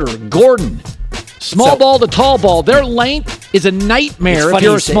 Porter, Gordon. Small ball to tall ball. Their length is a nightmare if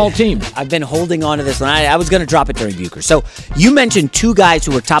you're a small team. I've been holding on to this one. I was going to drop it during Bucher. So you mentioned two guys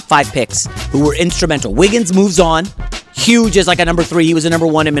who were top 5 picks who were instrumental. Wiggins moves on. Huge as like a number 3. He was a number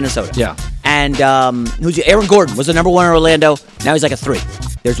 1 in Minnesota. Yeah. And Aaron Gordon was a number 1 in Orlando. Now he's like a 3.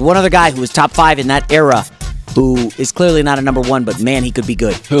 There's one other guy who was top 5 in that era who is clearly not a number 1, but man, he could be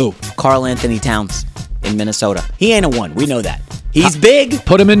good. Who? Karl Anthony Towns in Minnesota. He ain't a 1. We know that. He's big.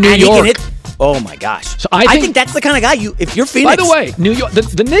 Put him in New York. He can hit. Oh my gosh! So I think that's the kind of guy if you're Phoenix. By the way, New York,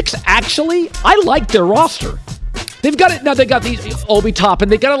 the Knicks actually, I like their roster. They've got it now. They got these Obi Toppin.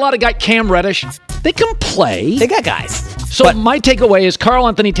 They got a lot of guys. Cam Reddish. They can play. They got guys. So my takeaway is Karl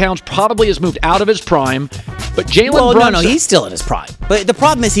Anthony Towns probably has moved out of his prime, but Jalen Brunson. No, he's still in his prime. But the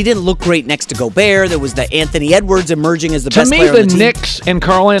problem is he didn't look great next to Gobert. There was the Anthony Edwards emerging as the best player on the team. To me, the Knicks and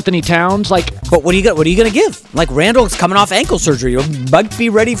Karl Anthony Towns, But what are you going to give? Like Randall's coming off ankle surgery. He might be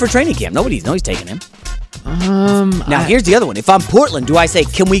ready for training camp. Nobody's taking him. Now, here's the other one. If I'm Portland, do I say,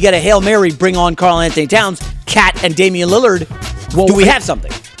 can we get a Hail Mary, bring on Karl Anthony Towns, Cat and Damian Lillard? Well, do we have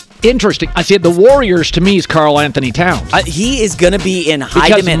something? Interesting. I said the Warriors, to me, is Karl Anthony Towns. He is going to be in high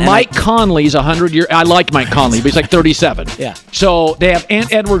demand. Because Mike Conley's 100 years. I like Mike Conley, but he's like 37. Yeah. So they have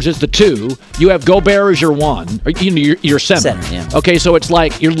Ant Edwards as the 2. You have Gobert as your 1. Or, your center. Yeah. Okay, so it's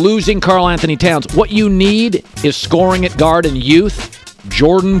like you're losing Karl Anthony Towns. What you need is scoring at guard and youth.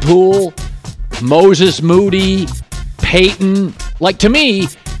 Jordan Poole, Moses Moody, Peyton. To me,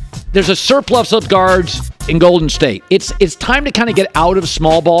 there's a surplus of guards in Golden State. It's time to kind of get out of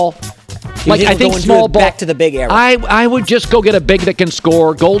small ball. Like I think small ball back to the big era. I would just go get a big that can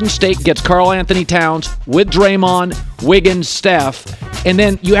score. Golden State gets Karl Anthony Towns with Draymond, Wiggins, Steph, and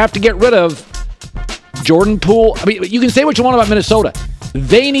then you have to get rid of Jordan Poole. I mean, you can say what you want about Minnesota.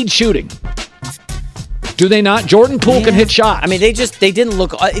 They need shooting. Do they not? Jordan Poole can hit shots. I mean, they didn't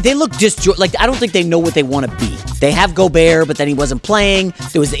look. They look just like I don't think they know what they want to be. They have Gobert, but then he wasn't playing.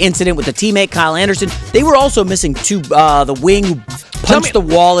 There was the incident with the teammate Kyle Anderson. They were also missing the wing who punched the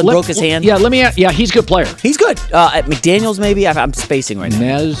wall and broke his hand. Yeah, he's a good player. He's good. At McDaniels, maybe. I'm spacing right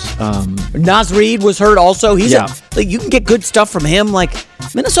now. Naz Reid was hurt also. He's you can get good stuff from him. Like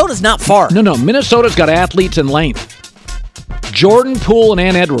Minnesota's not far. No. Minnesota's got athletes in length. Jordan Poole and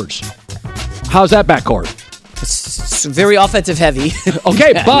Ant Edwards. How's that backcourt? It's very offensive heavy.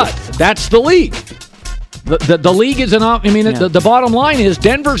 Okay, but that's the league. The league is the bottom line is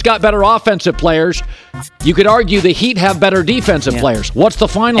Denver's got better offensive players. You could argue the Heat have better defensive players. What's the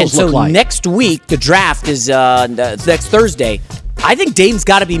finals look like? Next week, the draft is next Thursday. I think Dame's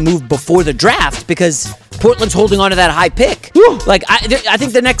got to be moved before the draft because Portland's holding on to that high pick. Woo. Like I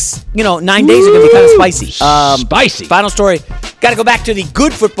think the next 9 days are going to be kind of spicy. Spicy. Final story. Got to go back to the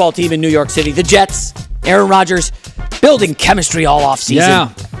good football team in New York City, the Jets. Aaron Rodgers building chemistry all offseason.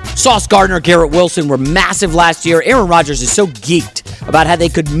 Yeah. Sauce Gardner, Garrett Wilson were massive last year. Aaron Rodgers is so geeked about how they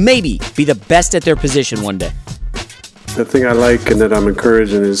could maybe be the best at their position one day. The thing I like and that I'm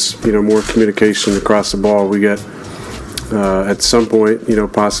encouraging is more communication across the ball. We get at some point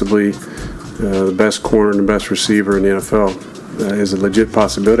possibly the best corner and the best receiver in the NFL. Is a legit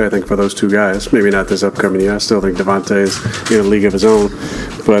possibility, I think, for those two guys. Maybe not this upcoming year. I still think Devontae is in a league of his own.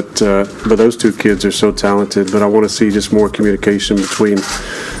 But those two kids are so talented. But I want to see just more communication between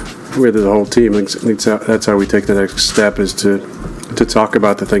the whole team. That's how we take the next step, is to talk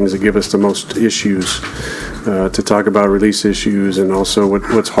about the things that give us the most issues, to talk about release issues and also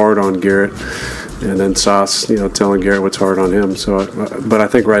what's hard on Garrett. And then Sauce, telling Garrett what's hard on him. But I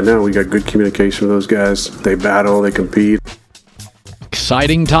think right now we got good communication with those guys. They battle, they compete.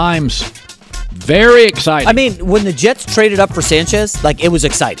 Exciting times. Very exciting. I mean, when the Jets traded up for Sanchez, it was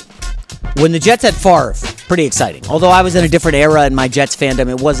exciting. When the Jets had Favre, pretty exciting. Although I was in a different era in my Jets fandom.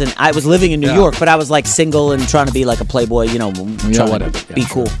 I was living in New York, but I was single and trying to be like a playboy, trying to be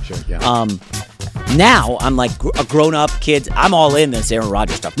cool. Sure, Now I'm like a grown-up kid. I'm all in this Aaron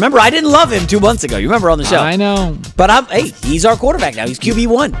Rodgers stuff. Remember, I didn't love him 2 months ago. You remember on the show? I know. But he's our quarterback now. He's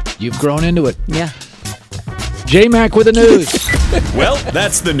QB1. You've grown into it. Yeah. J-Mac with the news. Well,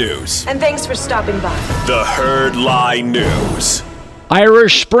 that's the news. And thanks for stopping by. The Herd Lie News.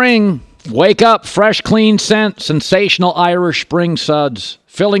 Irish Spring. Wake up. Fresh, clean scent. Sensational Irish Spring suds.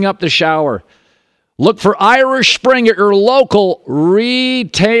 Filling up the shower. Look for Irish Spring at your local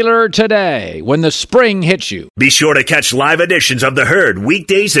retailer today when the spring hits you. Be sure to catch live editions of The Herd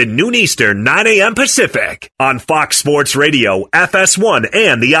weekdays at noon Eastern, 9 a.m. Pacific on Fox Sports Radio, FS1,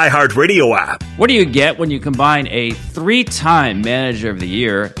 and the iHeartRadio app. What do you get when you combine a 3-time Manager of the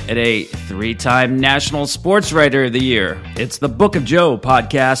Year and a 3-time National Sports Writer of the Year? It's the Book of Joe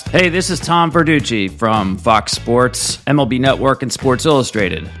podcast. Hey, this is Tom Verducci from Fox Sports, MLB Network, and Sports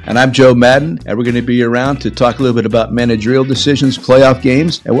Illustrated. And I'm Joe Madden, and we're going to be around to talk a little bit about managerial decisions, playoff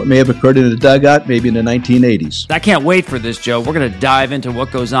games, and what may have occurred in the dugout maybe in the 1980s. I can't wait for this, Joe. We're going to dive into what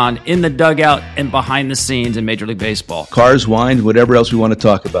goes on in the dugout and behind the scenes in Major League Baseball. Cars, wine, whatever else we want to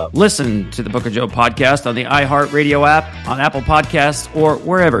talk about. Listen to the Book of Joe podcast on the iHeartRadio app, on Apple Podcasts, or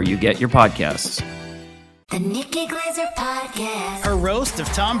wherever you get your podcasts. The Nikki Glaser Podcast. Her roast of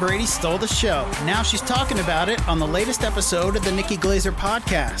Tom Brady stole the show. Now she's talking about it on the latest episode of the Nikki Glaser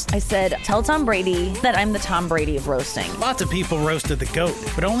Podcast. I said, tell Tom Brady that I'm the Tom Brady of roasting. Lots of people roasted the GOAT,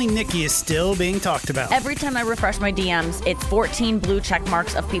 but only Nikki is still being talked about. Every time I refresh my DMs, it's 14 blue check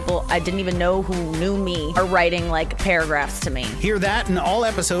marks of people I didn't even know who knew me are writing paragraphs to me. Hear that in all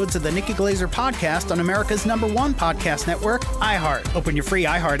episodes of the Nikki Glaser Podcast on America's #1 podcast network, iHeart. Open your free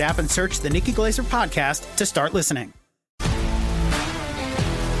iHeart app and search the Nikki Glaser Podcast to start listening.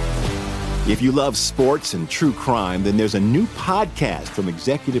 If you love sports and true crime, then there's a new podcast from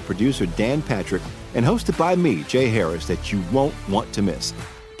executive producer Dan Patrick and hosted by me, Jay Harris, that you won't want to miss.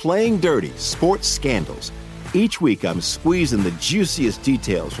 Playing Dirty: Sports Scandals. Each week, I'm squeezing the juiciest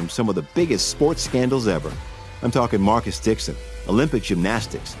details from some of the biggest sports scandals ever. I'm talking Marcus Dixon, Olympic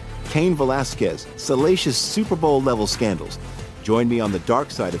gymnastics, Cain Velasquez, salacious Super Bowl-level scandals. Join me on the dark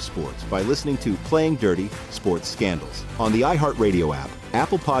side of sports by listening to Playing Dirty: Sports Scandals on the iHeartRadio app,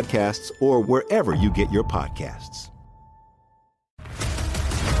 Apple Podcasts, or wherever you get your podcasts.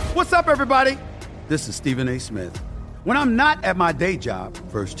 What's up, everybody? This is Stephen A. Smith. When I'm not at my day job,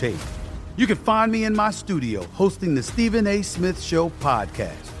 First Take, You can find me in my studio hosting the Stephen A. Smith Show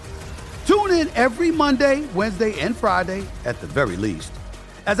podcast. Tune in every Monday, Wednesday, and Friday, at the very least,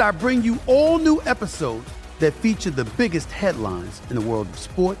 as I bring you all new episodes that feature the biggest headlines in the world of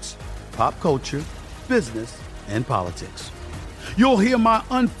sports, pop culture, business, and politics. You'll hear my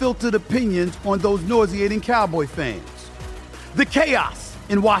unfiltered opinions on those nauseating Cowboy fans, the chaos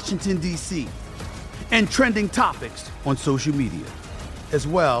in Washington, D.C., and trending topics on social media, as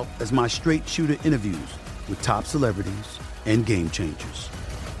well as my straight shooter interviews with top celebrities and game changers.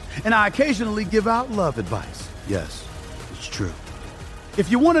 And I occasionally give out love advice. Yes, it's true. If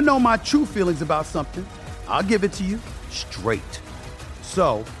you want to know my true feelings about something, I'll give it to you straight.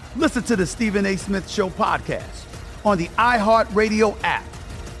 So, listen to the Stephen A. Smith Show podcast on the iHeartRadio app,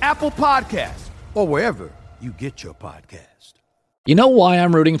 Apple Podcasts, or wherever you get your podcast. You know why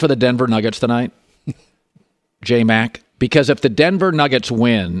I'm rooting for the Denver Nuggets tonight? J-Mac? Because if the Denver Nuggets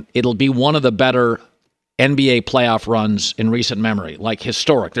win, it'll be one of the better NBA playoff runs in recent memory, like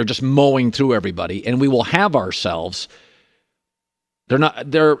historic. They're just mowing through everybody, and we will have ourselves.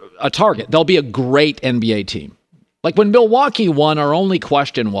 They're a target. They'll be a great NBA team. Like when Milwaukee won, our only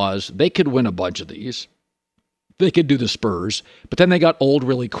question was they could win a bunch of these. They could do the Spurs, but then they got old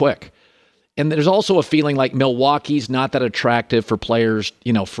really quick. And there's also a feeling like Milwaukee's not that attractive for players,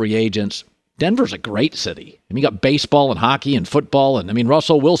 free agents. Denver's a great city. I mean, you got baseball and hockey and football. And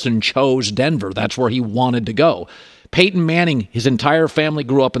Russell Wilson chose Denver. That's where he wanted to go. Peyton Manning, his entire family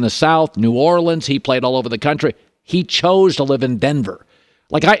grew up in the South, New Orleans. He played all over the country. He chose to live in Denver.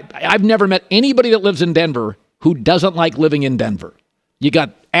 Like I've never met anybody that lives in Denver who doesn't like living in Denver. You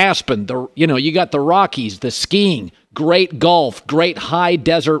got Aspen, you got the Rockies, the skiing, great golf, great high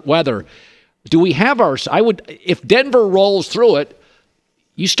desert weather. Do we have if Denver rolls through it,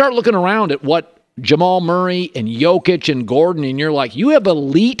 you start looking around at what Jamal Murray and Jokic and Gordon, and you're like, you have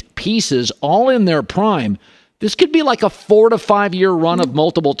elite pieces all in their prime. This could be like a 4 to 5 year run of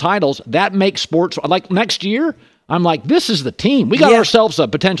multiple titles. That makes sports, like next year, I'm like, this is the team. We got ourselves a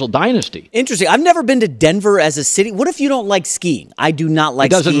potential dynasty. Interesting. I've never been to Denver as a city. What if you don't like skiing? I do not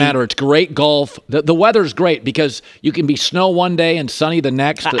like skiing. It doesn't matter. It's great golf. The weather's great because you can be snow one day and sunny the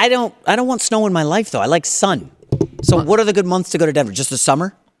next. I don't want snow in my life, though. I like sun. So what are the good months to go to Denver? Just the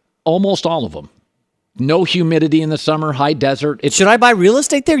summer? Almost all of them. No humidity in the summer, high desert. Should I buy real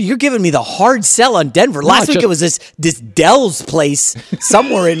estate there? You're giving me the hard sell on Denver. Last week it was this Dell's place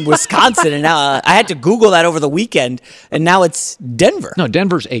somewhere in Wisconsin, and now I had to Google that over the weekend, and now it's Denver. No,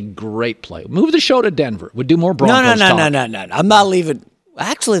 Denver's a great place. Move the show to Denver. We'd do more Broncos No. talk. I'm not leaving.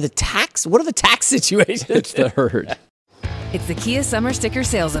 Actually, what are the tax situations? It's the herd. It's the Kia Summer Sticker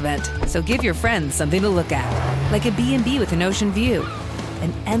Sales Event, so give your friends something to look at, like a B&B with an ocean view,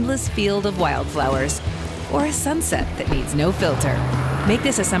 an endless field of wildflowers, or a sunset that needs no filter. Make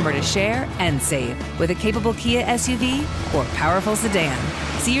this a summer to share and save with a capable Kia SUV or powerful sedan.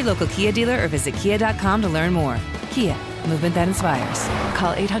 See your local Kia dealer or visit kia.com to learn more. Kia, movement that inspires.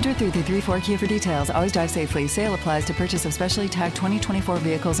 Call 800-3334-KIA for details. Always drive safely. Sale applies to purchase of specially tagged 2024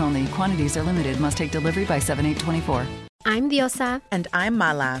 vehicles only. Quantities are limited. Must take delivery by 7/8/24. I'm Diosa. And I'm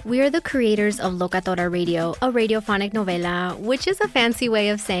Mala. We are the creators of Locatora Radio, a radiophonic novela, which is a fancy way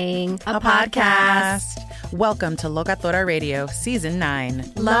of saying a podcast. Welcome to Locatora Radio, Season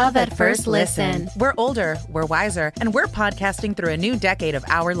 9. Love at first listen. We're older, we're wiser, and we're podcasting through a new decade of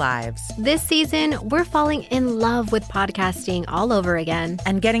our lives. This season, we're falling in love with podcasting all over again.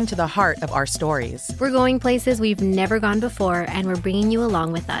 And getting to the heart of our stories. We're going places we've never gone before, and we're bringing you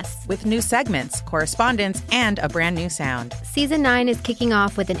along with us. With new segments, correspondence, and a brand new sound. Season 9 is kicking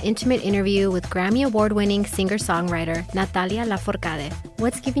off with an intimate interview with Grammy Award-winning singer-songwriter Natalia Lafourcade.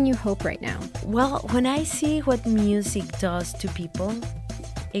 What's giving you hope right now? Well, when I see what music does to people,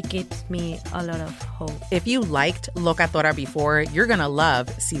 it gives me a lot of hope. If you liked Locatora before, you're going to love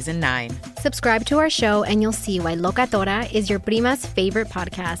Season 9. Subscribe to our show and you'll see why Locatora is your prima's favorite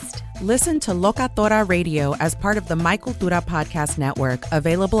podcast. Listen to Locatora Radio as part of the My Cultura Podcast Network,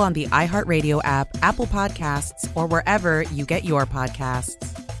 available on the iHeartRadio app, Apple Podcasts, or wherever you get your podcasts.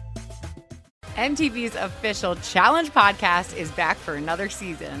 MTV's official Challenge podcast is back for another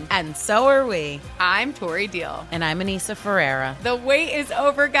season. And so are we. I'm Tori Deal. And I'm Anissa Ferreira. The wait is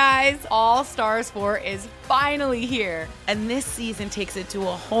over, guys. All Stars 4 is finally here. And this season takes it to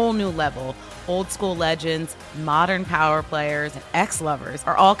a whole new level. Old school legends, modern power players, and ex-lovers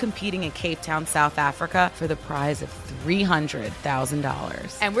are all competing in Cape Town, South Africa for the prize of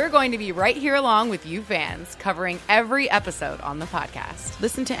 $300,000. And we're going to be right here along with you fans, covering every episode on the podcast.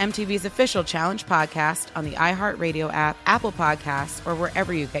 Listen to MTV's official Challenge podcast on the iHeartRadio app, Apple Podcasts, or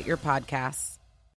wherever you get your podcasts.